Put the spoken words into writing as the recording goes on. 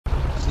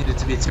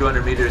to be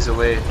 200 meters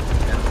away, so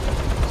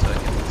I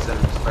can set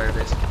up his fire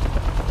base.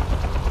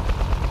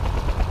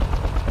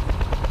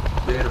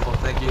 Beautiful,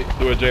 thank you.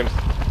 Do it, James.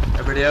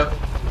 Everybody out?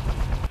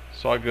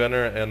 Saw a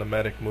gunner and a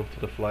medic move to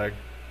the flag.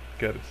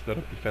 Get it, set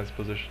up defense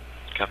position.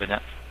 Copy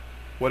that.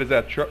 What is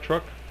that? Truck?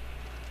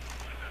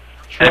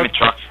 Enemy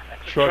truck.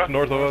 Truck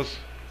north of us.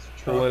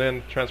 Pulling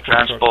in.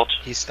 Transport. Transport.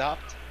 He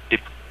stopped.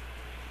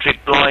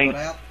 Deploying.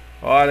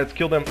 Alright, let's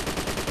kill them.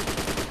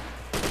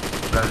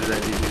 Roger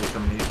that, DB,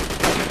 coming to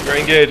you. You're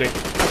engaging.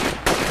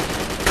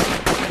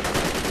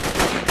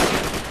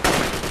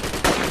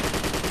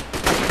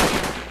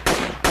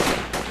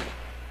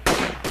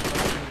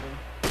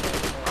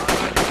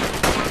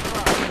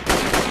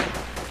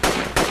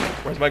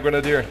 Where's my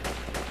grenadier?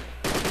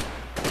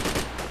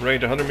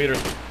 Range 100 meters.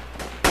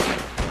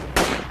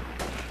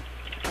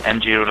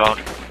 MG reload.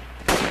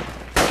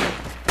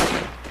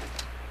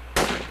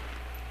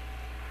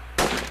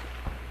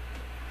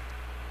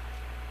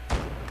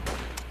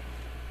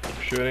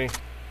 Shooting.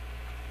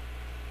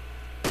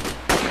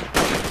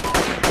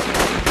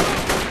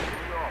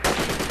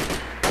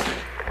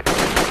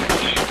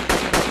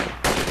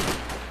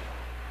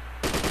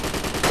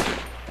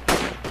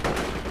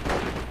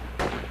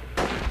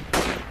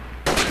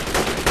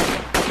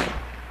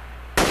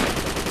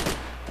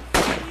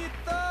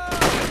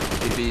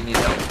 DB, need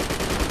help.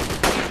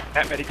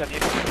 Medic on you.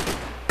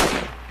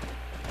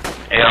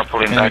 AR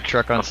pulling Enemy back.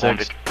 truck on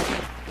 6.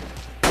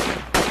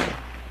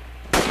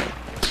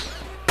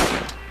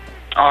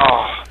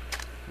 Oh.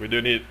 We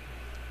do need.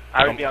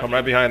 I will be on Come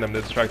right behind them.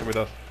 They're distracted with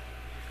us.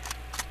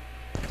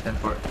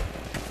 10-4.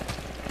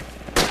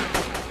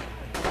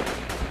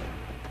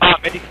 Ah,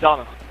 medic's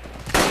down.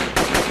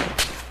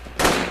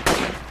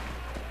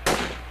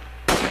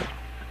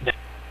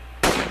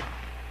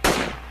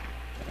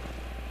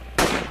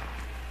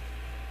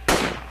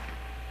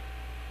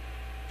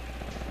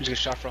 Who's get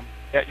shot from?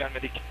 Yeah, you're on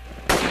medic.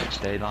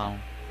 Stay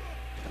down.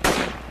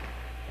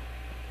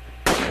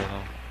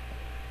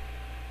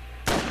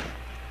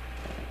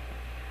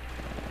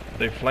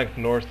 They flanked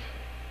north.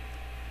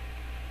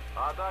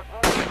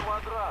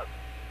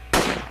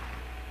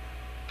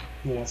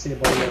 Yeah, I see a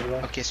body over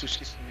there. Okay, switch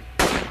this to me.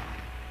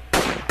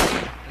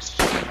 Let's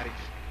check the medic.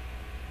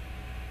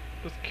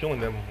 Just killing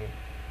them.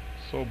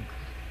 So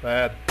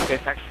bad. Okay,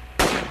 thanks.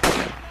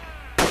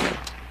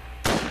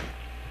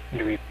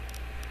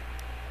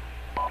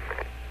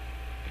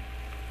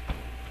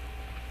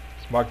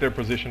 Let's mark their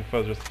position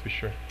first, just to be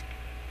sure.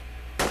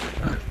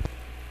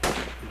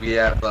 We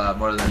have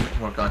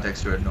more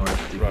context to our north.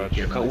 DB, Roger.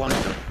 give Got them- one.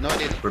 No, I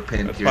did. We're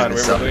pinned That's here fine, in the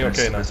we're southern doing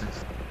okay now.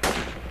 business.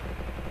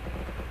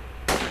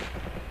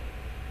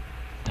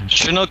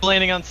 Chinook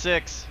landing on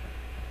 6.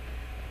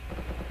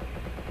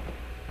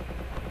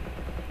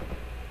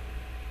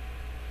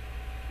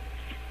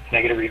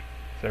 Negative. Is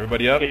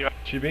everybody up? Okay,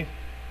 Chibi?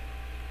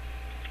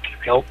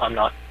 Nope, I'm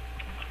not.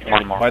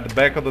 One more. By the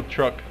back of the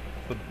truck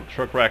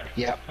rack.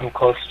 Yeah. I'm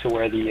close to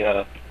where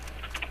the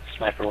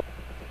sniper was.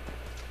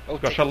 Oh,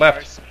 Got take shot the left.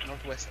 cars,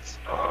 Northwest.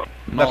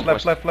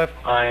 Left.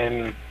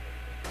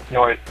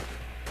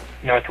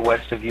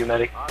 Northwest of you,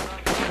 medic.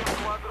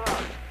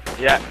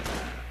 Yeah,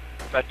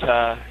 but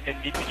in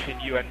between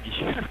you and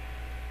me.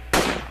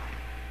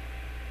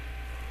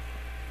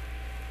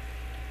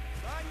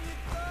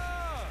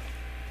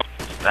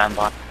 Stand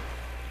by.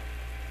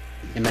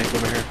 Hey, medic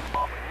over here.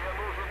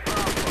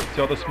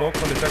 See all the smoke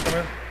from the sector,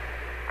 man?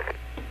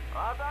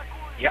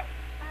 Yeah.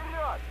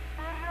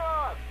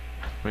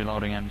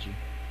 Reloading MG.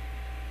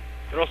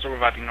 They're also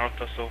reviving north,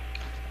 so.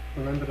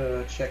 Remember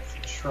to check the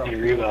truck. You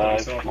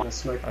revive.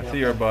 Smoke I see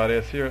your body.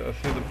 I see the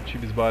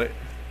Chibi's body.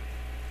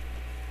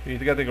 You need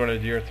to get the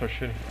grenadier. Start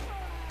shooting.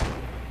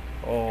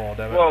 Oh,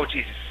 damn it. Whoa,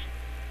 Jesus.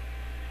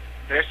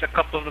 There's a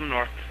couple of them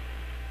north.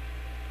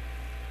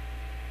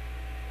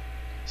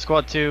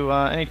 Squad 2,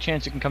 any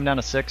chance you can come down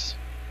to 6?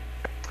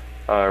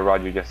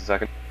 Roger, just a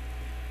second.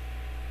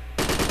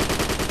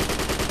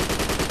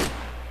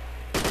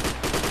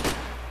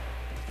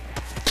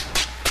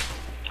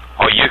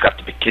 Oh, you got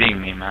to be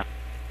kidding me, man.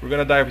 We're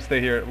gonna die if we stay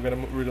here. We're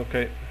gonna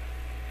relocate.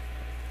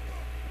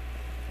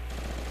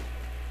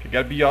 You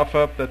gotta be off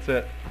up. That's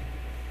it.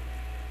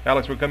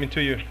 Alex, we're coming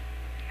to you.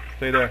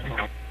 Stay there.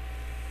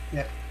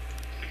 Yeah.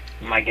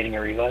 Am I getting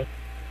a revive?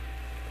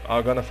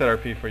 I'm gonna set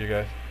RP for you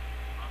guys.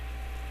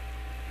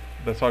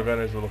 The SAR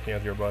gunners are looking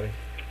at your body.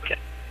 Okay.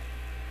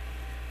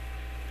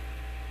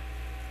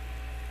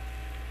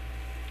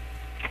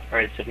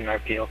 Alright, setting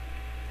RPO.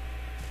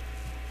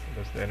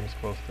 There's the enemy's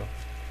close still.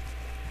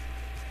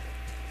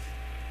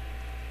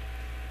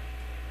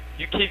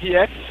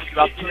 UKVS, you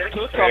have to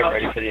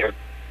ready for the air.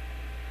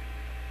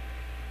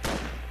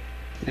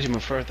 Did you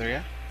move further,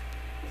 yeah?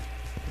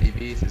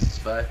 DB, this is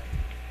 5.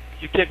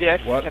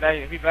 UKVS, What? can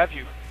I revive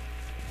you?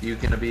 You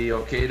gonna be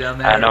okay down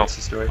there? No. What's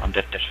the story? I'm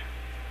dead.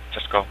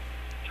 Just go.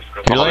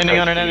 You're landing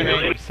on an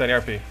enemy. Setting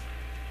RP.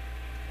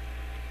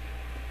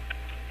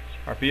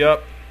 RP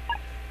up.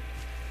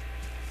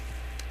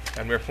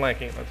 And we're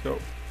flanking. Let's go.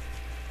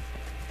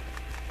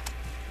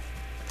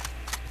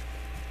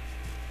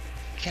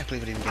 I can't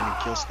believe I didn't get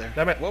any kills there.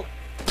 Damn it. Whoa.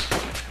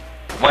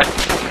 West.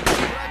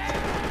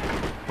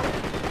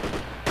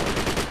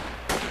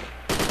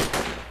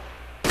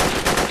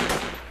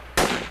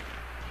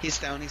 He's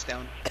down, he's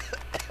down.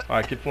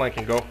 Alright, keep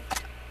flanking, go.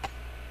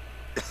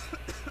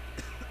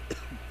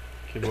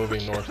 Keep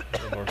moving north,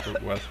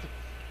 northwest.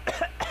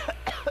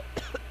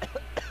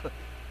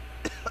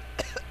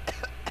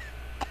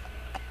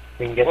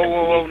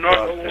 Whoa,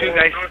 north, 2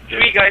 guys,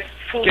 3 guys,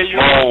 full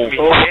Whoa,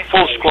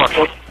 full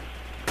squad.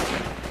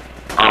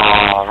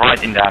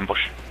 Right in the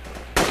ambush.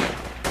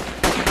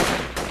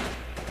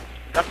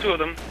 Got 2 of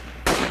them.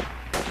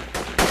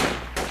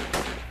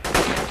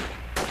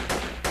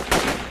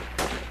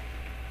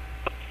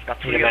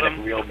 Got 3 of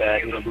them. Real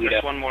bad.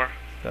 There's 1 more.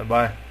 Stand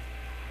by.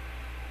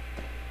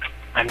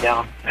 I'm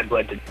down. I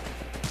bled to.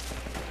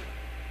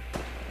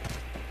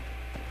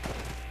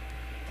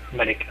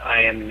 Medic,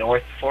 I am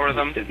north. 4 of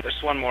them.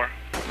 There's 1 more.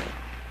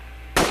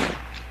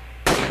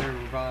 They're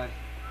revived.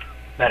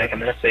 Medic,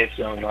 I'm in a safe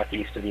zone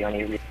northeast of the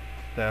onion.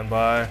 Stand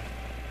by.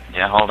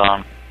 Yeah, hold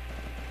on.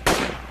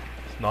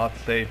 It's not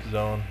safe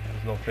zone.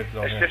 There's no safe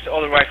zone There's here. just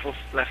all the rifles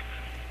left.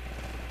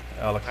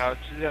 Alex,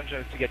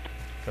 To get.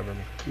 cover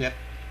me. Yep.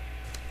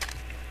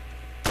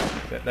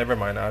 Yeah, never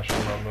mind, Ash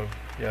will not move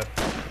yet.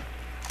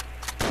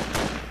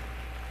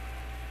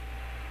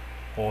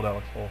 Hold,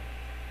 Alex, hold.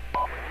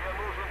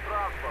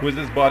 Who is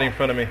this body in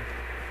front of me?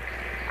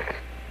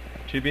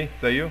 Chibi, is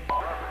that you?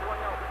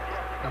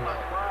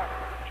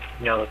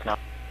 No, it's not.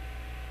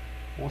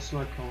 More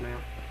smoke coming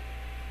out.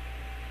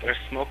 They're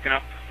smoking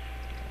up.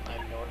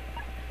 I'm north.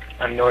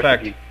 I'm north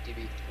Fact. of you.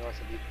 DB,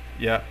 north of you.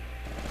 Yeah.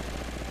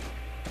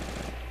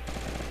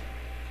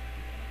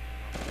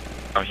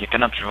 Oh, you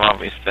cannot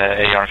revive if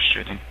the AR is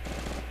shooting.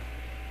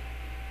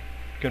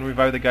 Can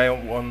revive the guy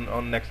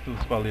on next to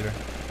the squad leader.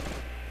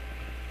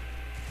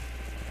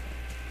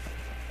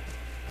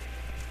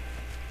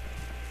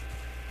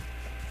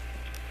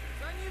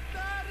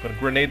 Gonna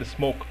grenade the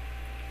smoke.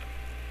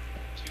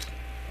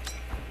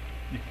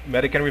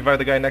 Medic can revive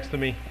the guy next to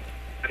me.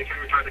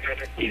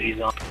 He's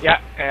on. Yeah.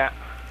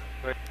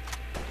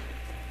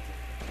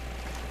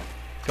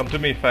 Come to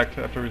me, Fact,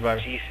 after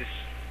reviving. Jesus.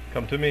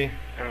 Come to me.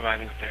 They're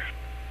reviving up there.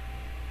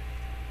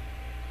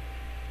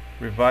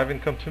 Revive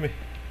and come to me.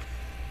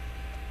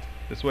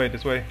 This way,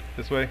 this way,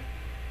 this way.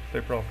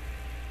 Stay prone.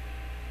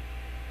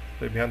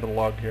 Stay behind the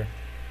log here.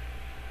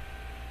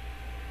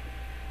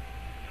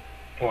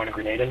 You want a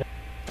grenade in there?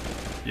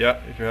 Yeah,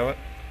 if you have it.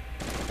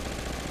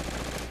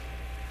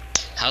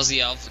 How's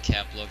the alpha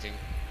cap looking?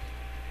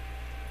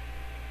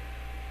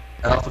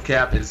 Alpha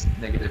cap is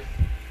negative.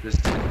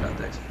 Just in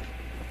context.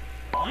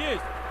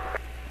 Yes.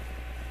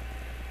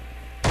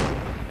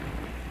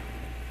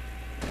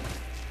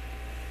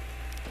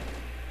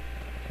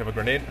 Have a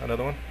grenade?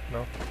 Another one?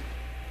 No.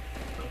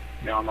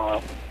 No, I'm all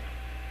out.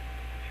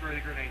 Throw the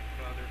grenades,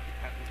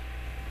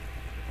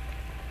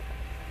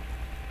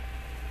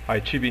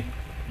 Alright, Chibi,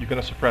 you're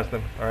gonna suppress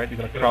them, alright? You're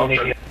gonna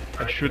crouch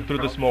and shoot through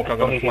the smoke. I'm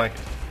gonna flank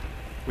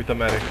with the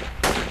medic.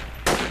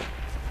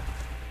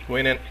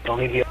 Going in. Don't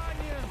need you.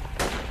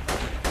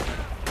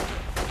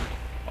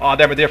 Oh,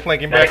 damn it, they're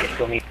flanking back. Medic,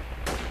 still need.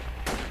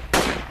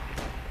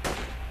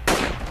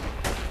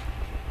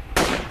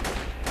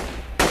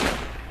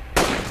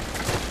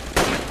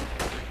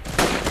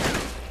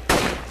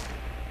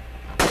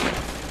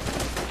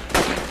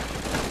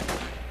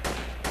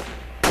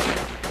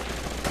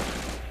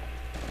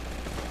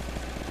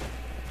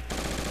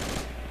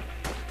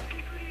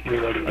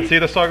 I see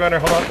the saw gunner,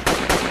 hold on.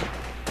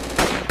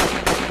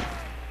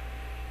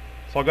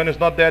 Saw gunner's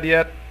not dead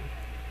yet.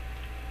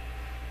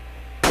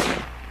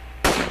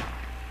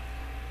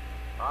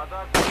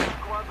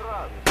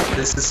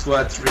 This is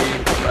squad 3,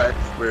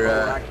 5.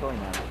 We're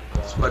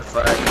squad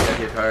 5. We got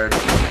hit hard.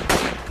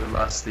 We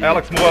lost the.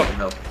 Alex, move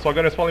up. Saw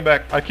gunner's falling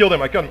back. I killed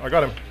him. I got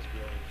him.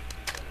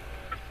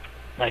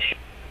 Nice.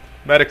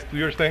 Medics, do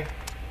your thing.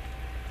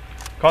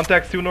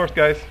 Contacts 2 north,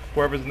 guys.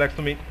 Whoever's next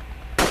to me.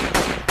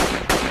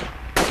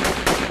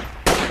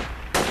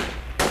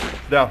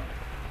 Down.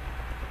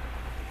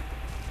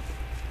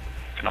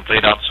 Gonna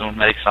bleed out soon,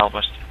 medic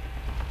southwest.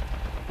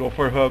 Go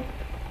for a hug.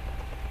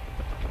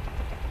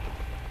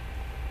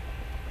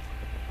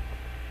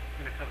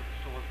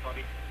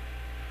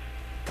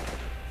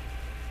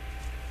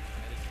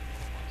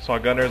 Saw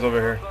gunners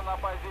over here.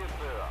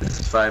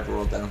 This is 5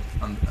 roll down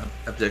on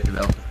objective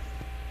Alpha.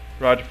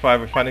 Roger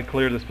 5, we're finding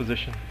clear this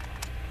position.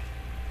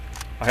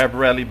 I have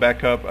rally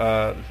back up.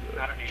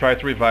 Try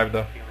to revive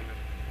though.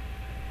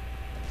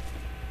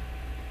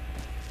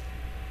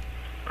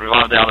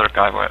 Revive the other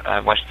guy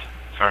west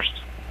first.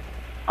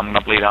 I'm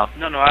gonna bleed out.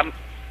 No, I'm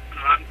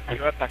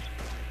right back.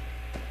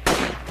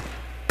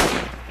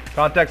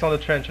 Contacts on the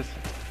trenches.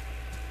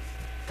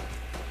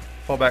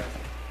 Fall back.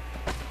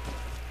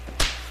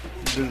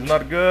 This is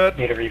not good.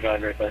 Need a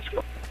revive right by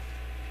school.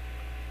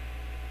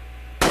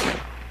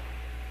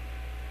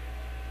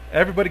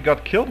 Everybody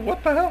got killed?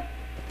 What the hell?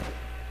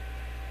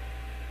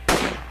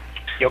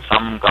 Yep.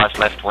 Some guys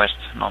left west,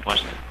 not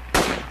west.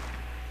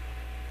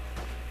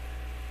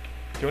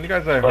 The only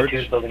guys I Squad heard. 2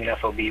 is building an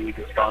FOB. We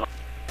can spawn.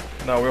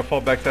 No, we'll fall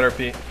back to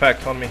RP.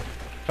 Fact on me.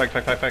 Fact.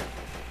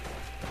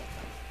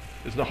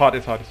 It's not hot,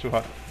 it's hot, it's too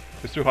hot.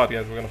 It's too hot,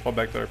 guys, we're gonna fall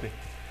back to RP.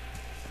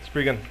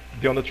 Spriggan,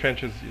 down the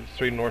trenches,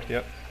 straight north,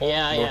 yeah?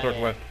 Yeah, North,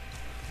 northwest.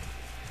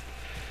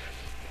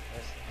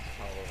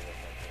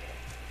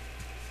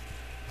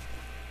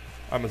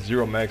 I'm a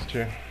 0 max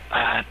too.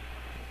 I'm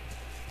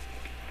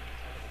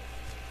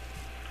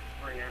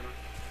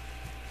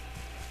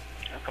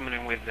coming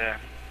in with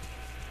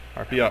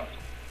RP up.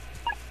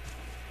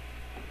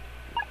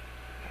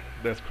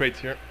 There's crates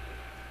here.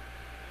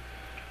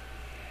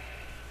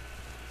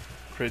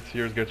 Crates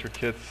here, get your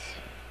kits.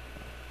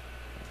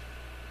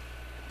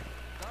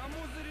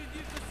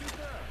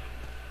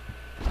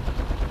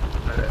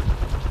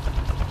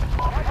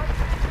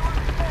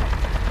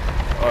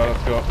 Alright,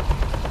 let's go.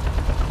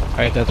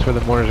 Alright, that's where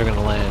the mortars are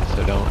gonna land,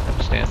 so don't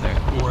stand there.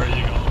 Where are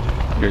you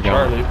going? You're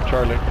going.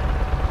 Charlie.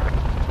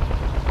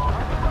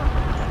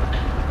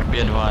 Be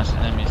advised,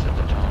 enemies at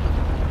the top.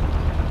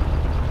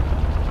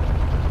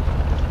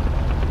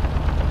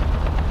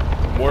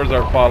 Mortars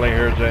are falling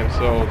here, James,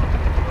 so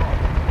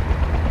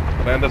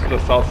land us to the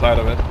south side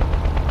of it.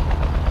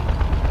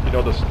 You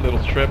know this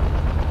little strip?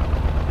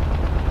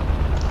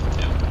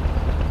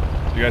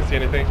 Do you guys see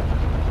anything?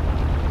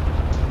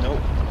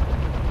 Nope.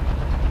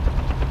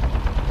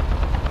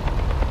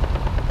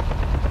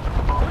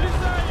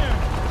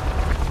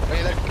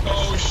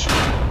 Oh shit!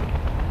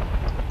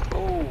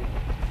 Oh,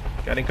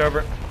 Got in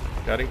cover.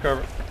 Got in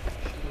cover.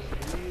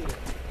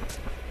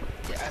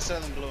 Yeah, I saw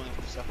them blowing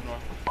stuff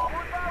north.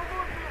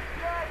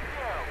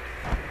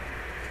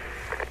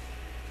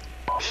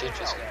 Shit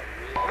just got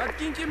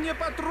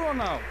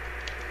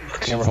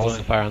Yeah, we're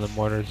holding fire on the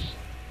mortars.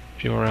 A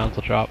few more rounds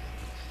will drop.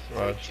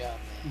 Raj.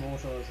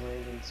 mortar is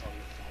landing.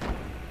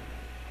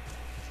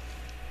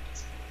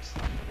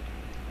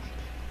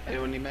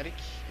 Anyone need medic?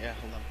 Yeah,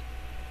 hold on.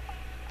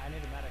 I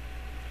need a medic.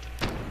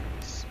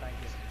 Thank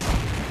you.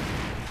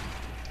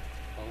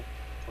 Oh,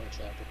 poor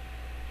chopper.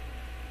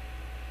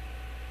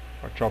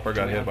 Our chopper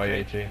got hit by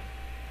AT.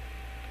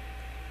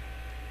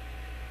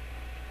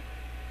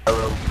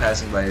 We're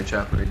passing by your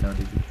chopper right now,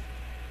 DG.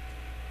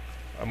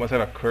 I must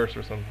have a curse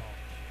or something.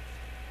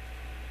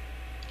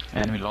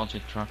 Enemy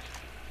launching truck.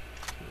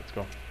 Let's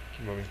go.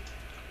 Keep moving.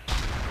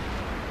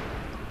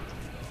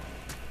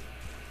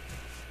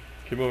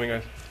 Keep moving,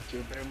 guys.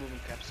 Okay, better move in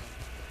capsule.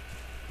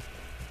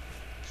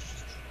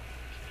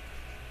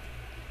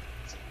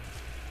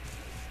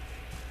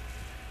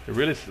 It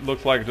really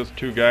looks like just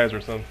two guys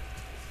or something.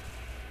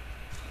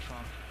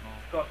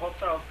 Got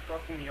hostile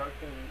truck in the open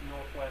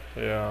northwest.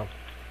 Yeah.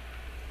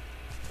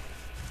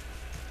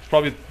 It's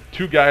probably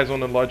two guys on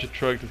the logic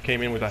truck that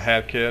came in with a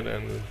hat kit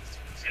and...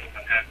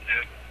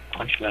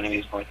 Punch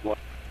enemies northwest.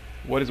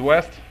 What is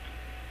west?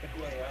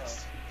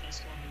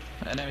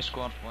 Enemy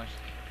squad, boys.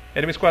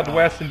 Enemy squad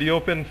west in the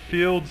open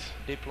fields.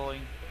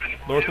 Deploying.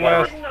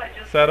 Northwest.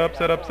 Set up,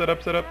 set up, set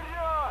up, set up.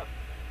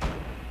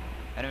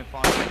 Enemy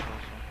fire also.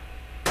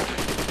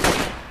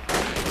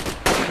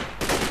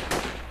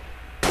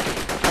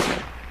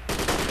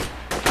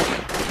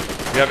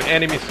 We have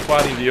enemy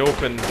squad in the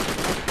open.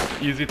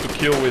 Easy to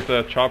kill with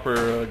a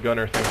chopper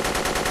gunner thing.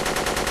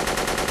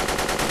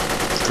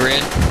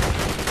 Grin.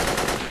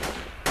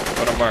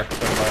 Got a mark,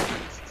 got a mark.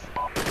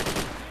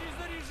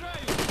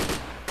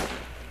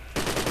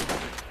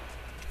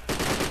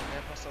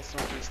 Yeah, hostiles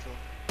northeast though.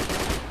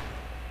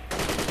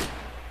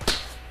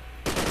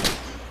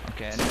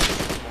 Okay, enemy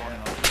squad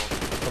and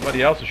also.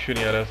 Somebody else is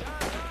shooting at us.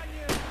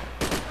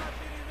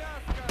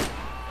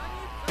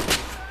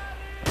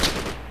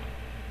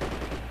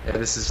 Yeah,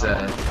 this is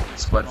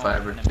squad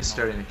 5. We're just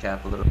starting to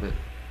camp a little bit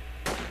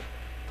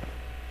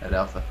at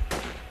Alpha.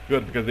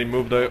 Good, because they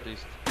moved out.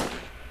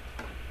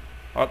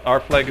 Our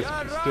flag is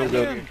still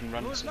good. You can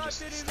run, so just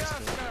stay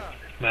still.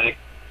 Medic.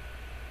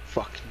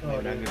 Fuck,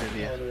 maybe not a good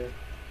idea.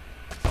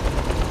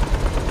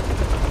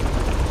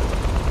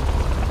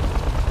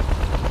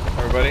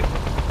 Everybody.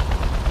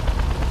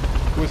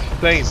 Who's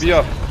staying? Be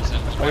off.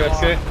 Are you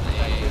FK?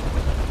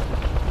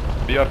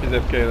 Be off is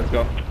FK, let's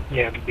go.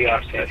 Yeah, be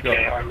off to Let's go.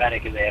 AFK. Our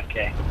medic is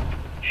AFK.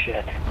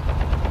 Shit.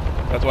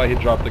 That's why he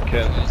dropped the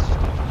kit.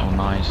 Oh,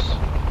 nice.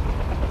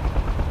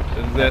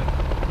 This is it.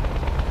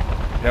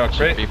 Yeah, Should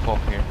crate. be pop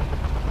here.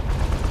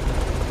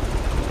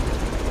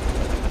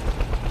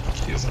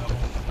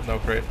 No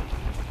crate.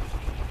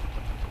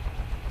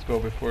 Let's go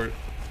before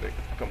they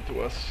come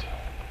to us.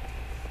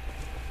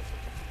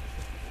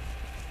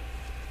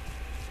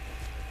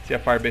 See a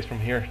fire base from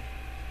here.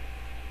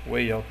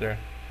 Way out there.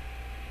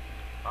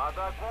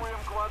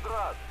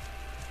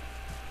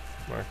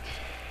 Marked.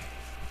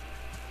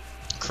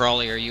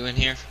 Crawley, are you in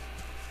here?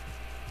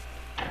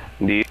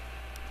 Indeed.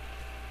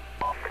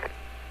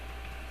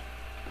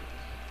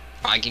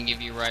 I can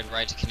give you a ride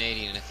right to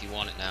Canadian if you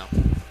want it now.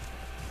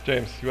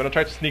 James, you wanna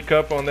try to sneak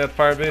up on that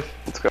fire base?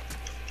 Let's go.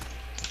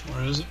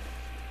 Where is it?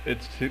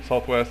 It's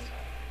southwest.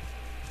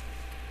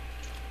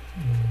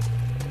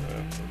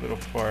 A little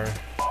far.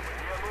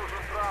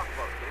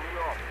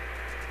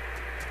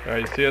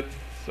 You see it?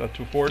 It's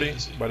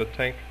 240 by the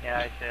tank. Yeah,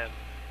 I see it.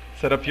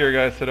 Set up here,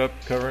 guys. Set up.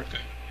 Cover.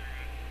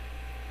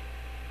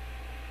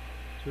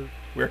 Okay.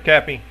 We're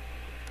capping.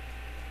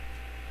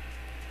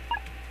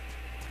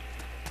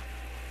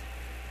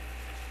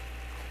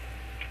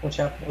 Watch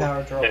out for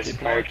power drop. There's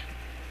fire.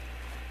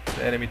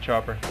 The enemy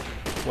chopper.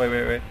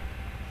 Wait.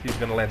 He's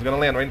gonna land. He's gonna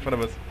land right in front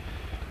of us.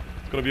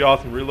 It's gonna be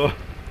awesome. Reload.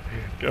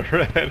 Get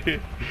ready.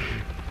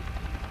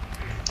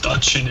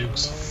 That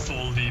Chinook's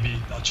full DB.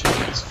 That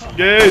Chinook is full.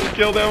 Engage!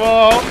 Kill them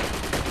all!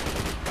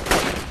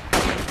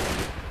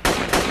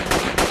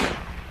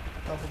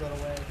 Couple got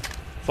away.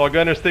 Saw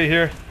Gunner, stay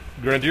here.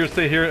 Grenadier,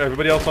 stay here.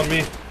 Everybody else on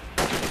me.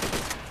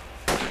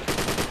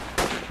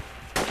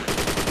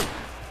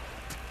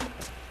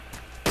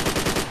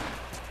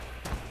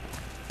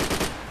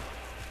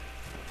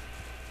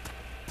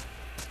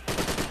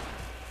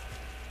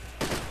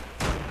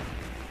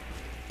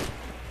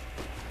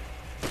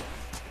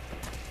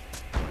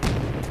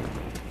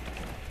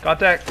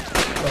 Contact!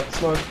 Got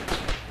smoke.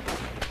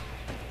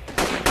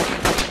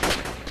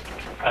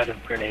 Out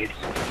of grenades.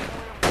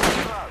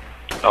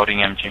 Loading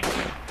MG.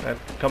 And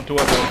come to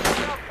us.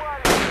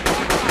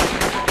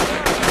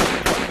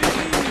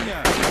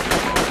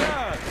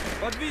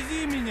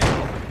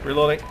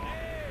 Reloading.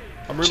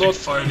 I'm reloading.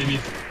 Fire DB.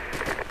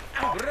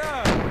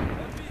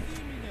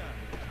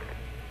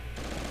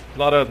 It's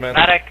not us, man.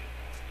 Medic.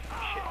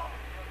 Shit.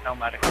 No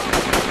medic.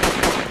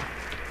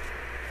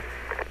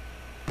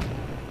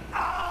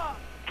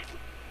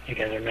 You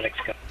guys are medics.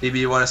 Go. DB,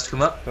 you want us to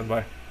come up? Stand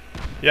by.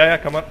 Yeah,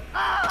 come on.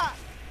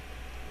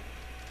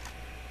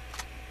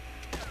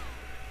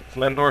 Let's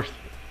land north.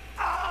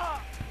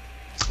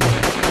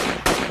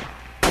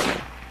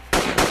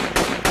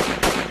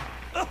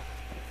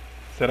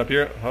 Set up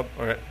here. Hop.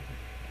 Okay.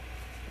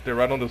 They're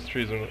right on those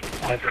trees.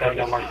 I've got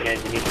no more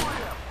grenades. You need more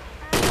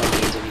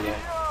grenades in there.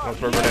 One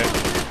for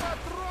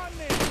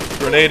grenade.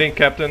 Grenading,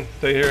 Captain.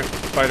 Stay here.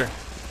 Fighter.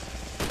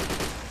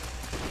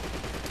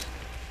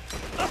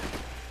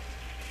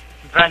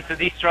 I'm trying to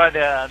destroy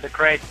the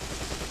crate.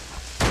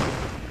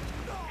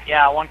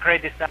 Yeah, one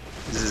crate is down.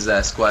 This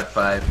is Squad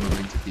 5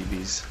 moving to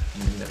DBs.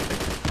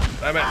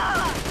 Damn it.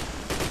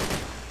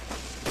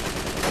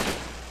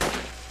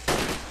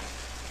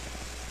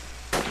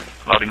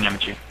 Loading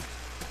MG.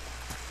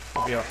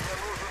 Yeah.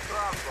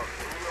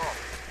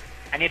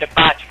 I need a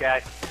patch,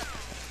 guys.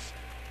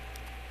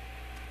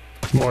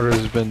 Mortars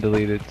has been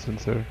deleted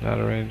since they're out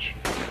of range.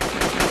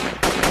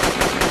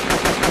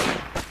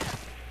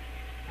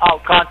 Oh,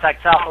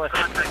 contact southwest.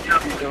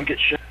 Don't get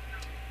shot.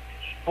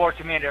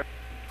 40 meter.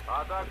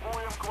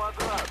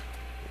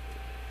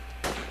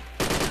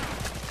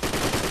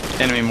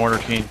 Enemy mortar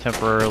team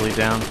temporarily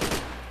down.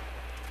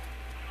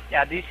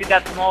 Yeah, do you see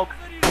that smoke?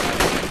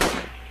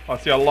 I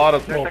see a lot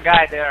of There's smoke. a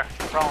guy there.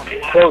 Prone.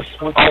 Close.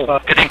 Oh,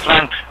 getting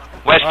flanked.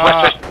 West.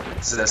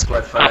 This is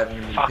Squad 5,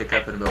 and we pick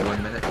up in about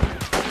 1 minute.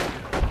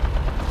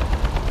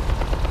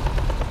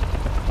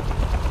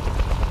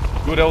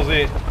 Good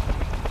LZ.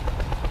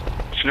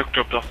 Chinook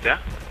dropped off there.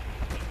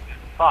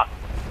 Fuck.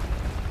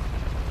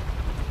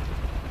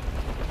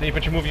 The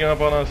infantry moving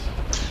up on us.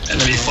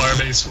 Enemy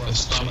firebase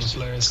was spamming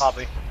flares.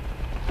 Copy.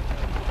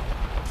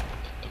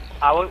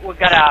 We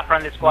got a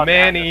friendly squad.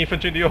 Many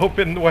infantry in the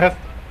open west.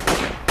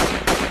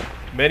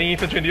 Many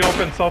infantry in the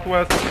open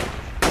southwest.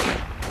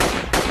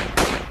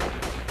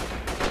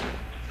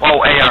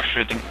 Oh, AR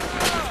shooting.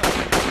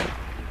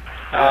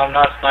 I'm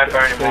not a sniper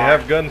anymore. They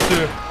have guns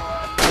too.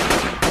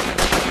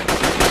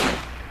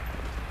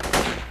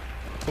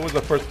 Who was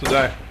the first to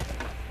die?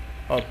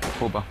 Oh,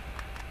 Huba.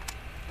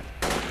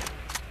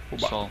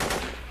 Huba.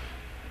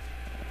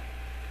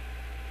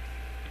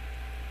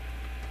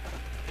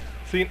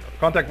 Seen.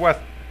 Contact west.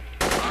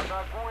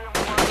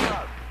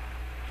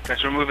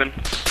 Guys, we're moving.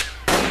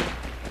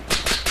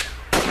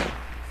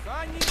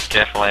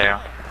 Careful,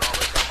 AR.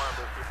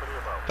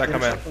 Tech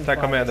command. Tech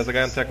command. There's a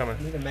guy in tech command.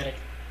 Need a medic.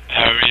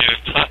 Area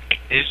attack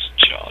is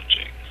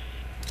charging.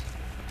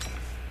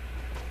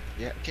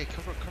 Yeah, okay,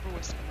 cover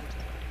west.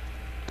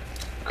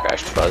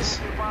 Crashed buzz.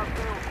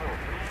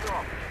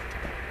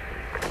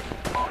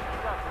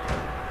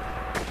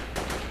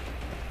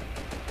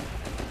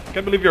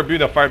 Can't believe you're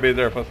building a firebase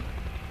there, Fuss.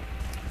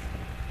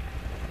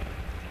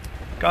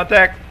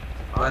 Contact!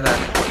 Why not?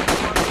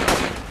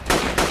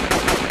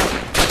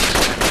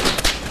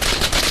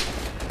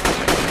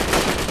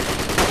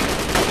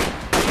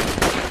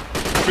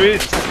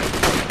 Trees!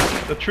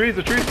 The trees!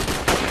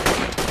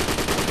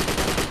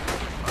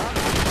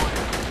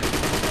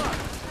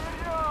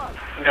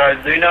 Guys,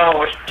 do you know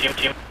which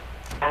team?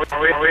 Are we?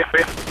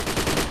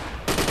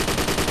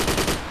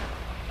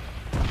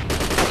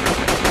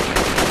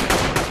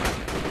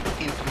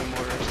 Incoming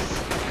mortars,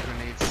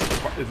 grenades.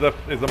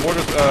 Is the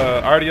mortars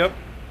already up?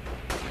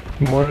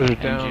 Mortars are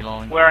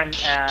down. We're in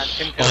team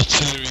 2.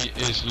 Artillery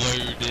is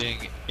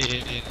loading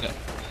in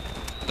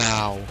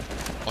now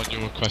on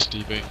your request,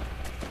 DB.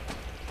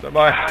 Stand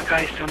by.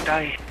 Guys, don't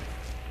die.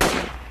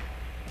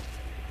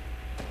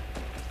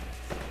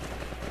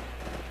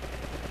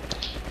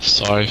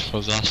 Sorry if I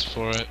was asked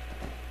for it.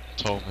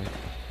 Told me.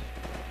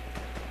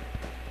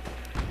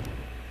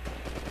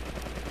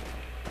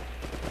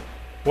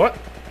 What?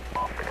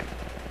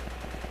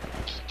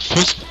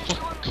 First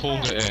fucking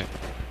called it in.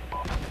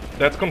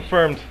 That's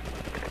confirmed.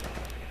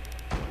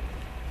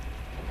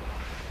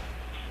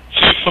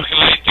 Too fucking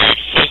late, dude.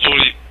 First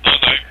already. Oh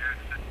no.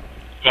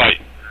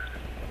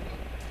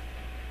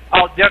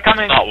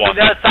 on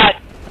the other side.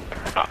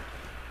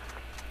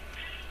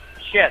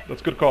 Shit.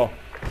 That's a good call.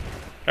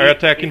 Air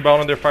attack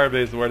inbound on their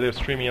firebase where they're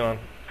streaming on.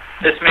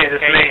 This me.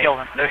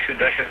 Don't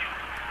shoot.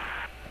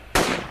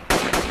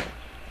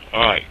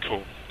 Alright,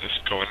 cool. It's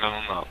going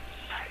on now.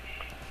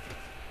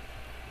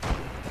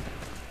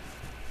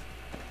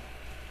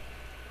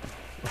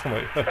 Oh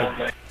my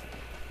god.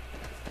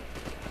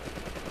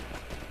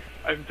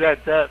 I'm dead.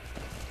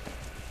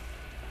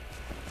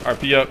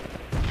 RP up.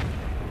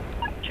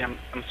 Jim,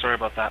 I'm sorry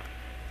about that.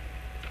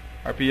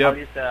 RP up. I'll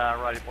use the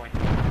rally point.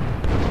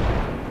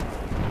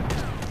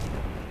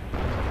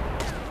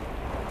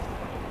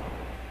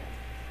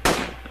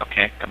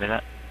 Okay, copy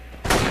that.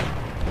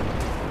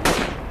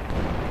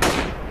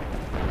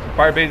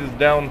 Firebase is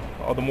down.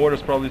 All the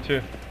mortars probably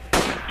too.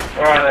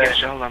 Alright,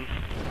 show them.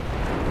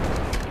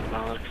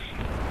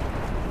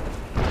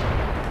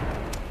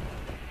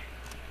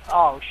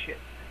 Oh shit.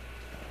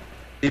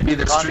 DP,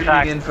 they're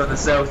streaming in from the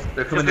south.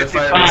 They're coming to the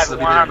firebase. They'll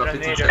be there in about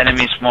 15 seconds.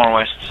 Enemies more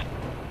west.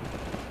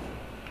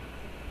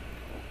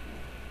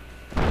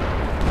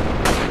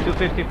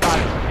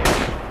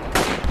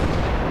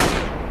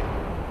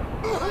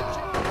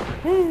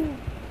 255. Woo!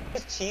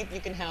 It's cheap, you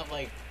can have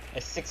like a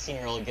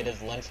 16-year-old get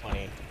his lunch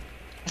money,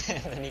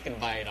 and then you can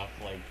buy it off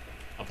like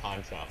a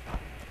pawn shop.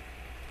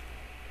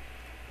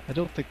 I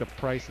don't think the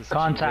price is such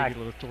Contact. a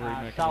regulatory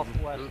mechanism.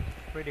 Southwest,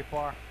 pretty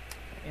far,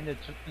 in the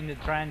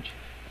trench,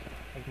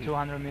 like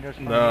 200 meters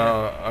from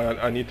No, here.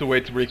 I need to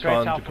wait to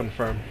recon to southwest.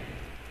 confirm.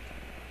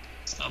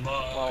 Stand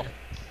by.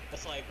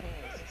 It's like, $60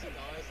 for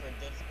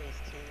Dead Space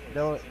 2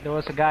 or There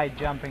was a guy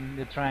jumping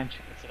the trench,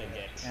 what should I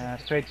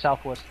get? straight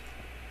southwest.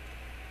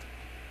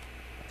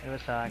 It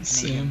was a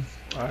Canadian.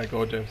 Alright,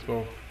 go James,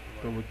 go.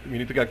 We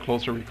need to get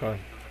closer recon.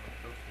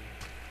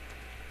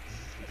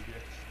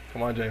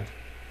 Come on, James.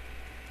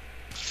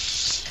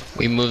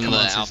 We moved Come the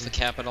on, Alpha Susie.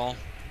 Capital.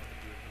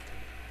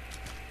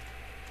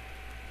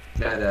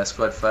 Got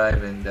squad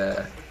 5 and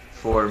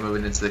 4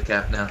 moving into the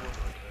cap now.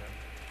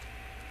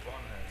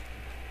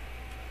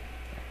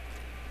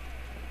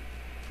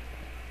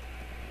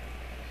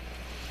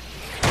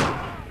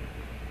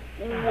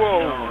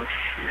 Whoa,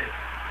 shit.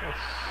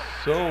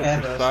 So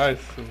And precise,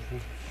 it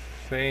was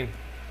insane.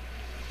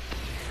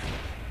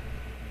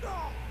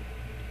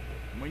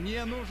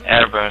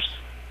 Airburst.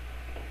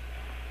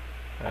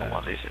 Uh,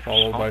 What is it?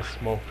 followed by Smoke?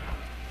 smoke.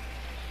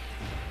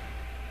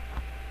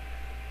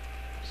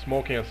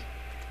 Smoking us.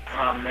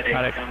 Medic.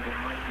 Medic.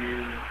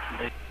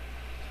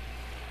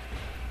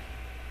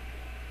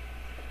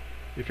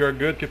 If you're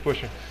good, keep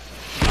pushing.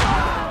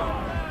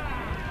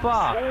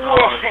 Fuck!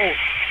 Whoa, Shit.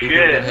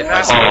 shit.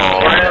 That's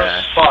Right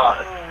on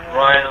spot.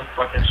 Right on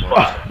fucking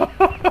spot.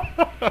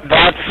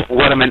 That's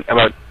what I meant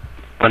about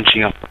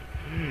bunching up.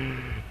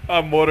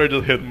 A mortar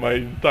just hit my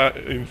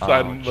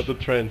inside of the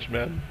trench,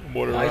 man.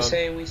 Mortar I round.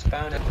 say we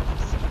spawn it.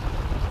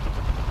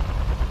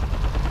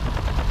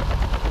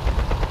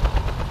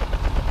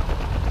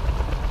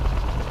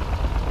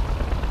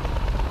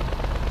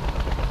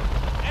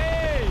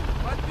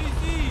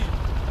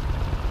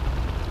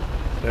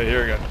 Yeah,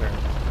 here we go. There.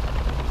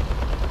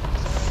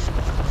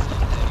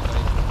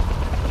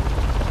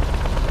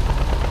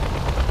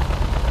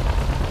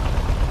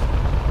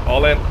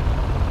 All in.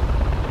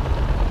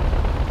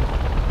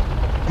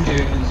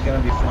 Dude, he's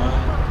gonna be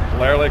fine.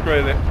 Layer like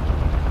crazy.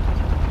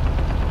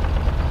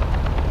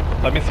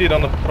 Let me see it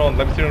on the front.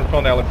 Let me see it on the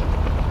front, Alan.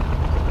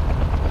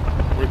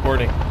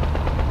 Recording.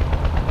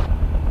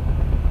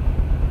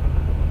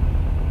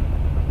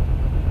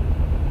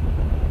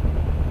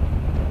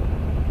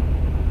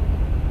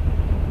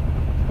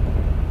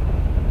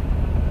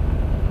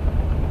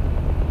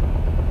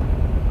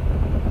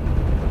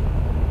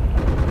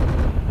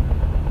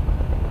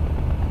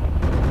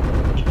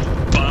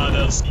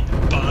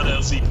 Bad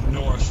LZ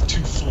north,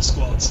 2 full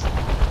squads.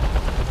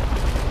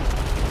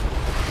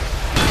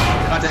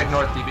 Contact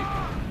north, DB.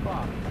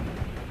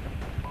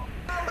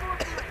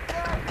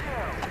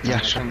 Yeah,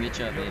 sure. Come meet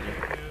you up,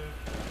 Adrian.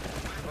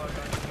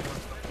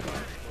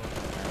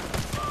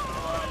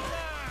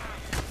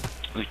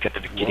 You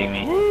gotta be kidding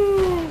me.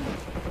 Woo!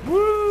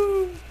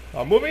 Woo!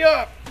 I'm moving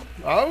up!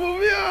 I'm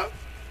moving up!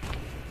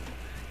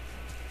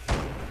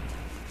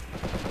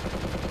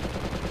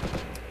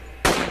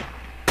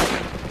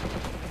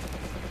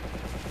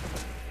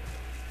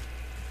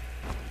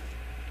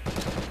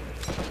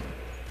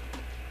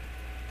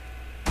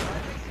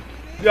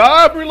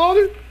 Yeah, I'm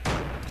reloading!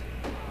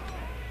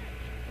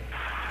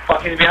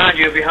 Fucking behind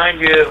you,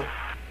 behind you.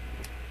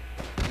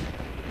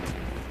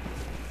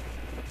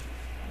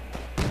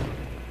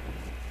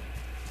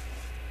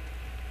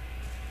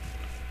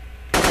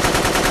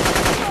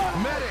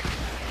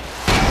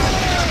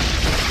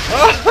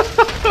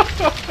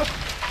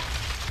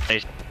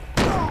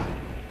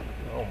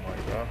 Oh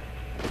my god.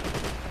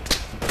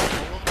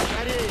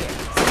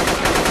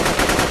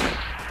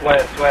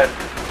 Sweat.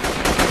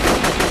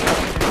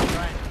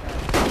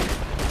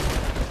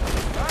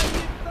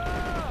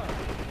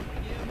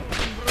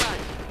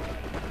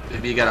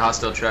 DB, you got a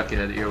hostile truck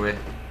headed your way.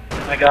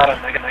 I got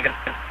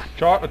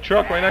him. A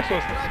truck right next to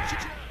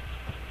us.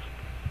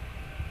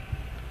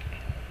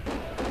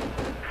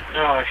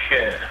 Oh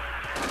shit.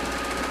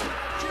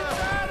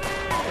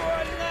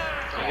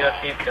 You got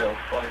a few kills,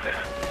 like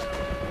that.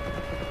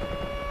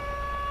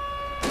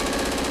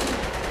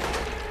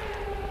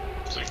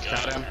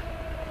 Got him.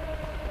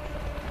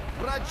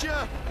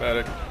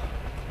 Medic.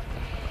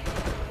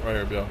 Right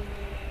here, Bill.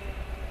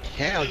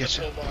 Yeah, I'll get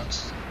you.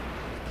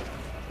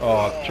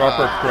 Oh,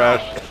 chopper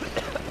crashed.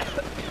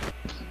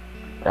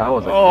 That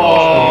was a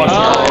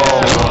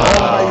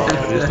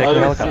Just take a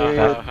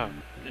helicopter.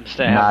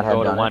 Instead of having to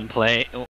go to one plane.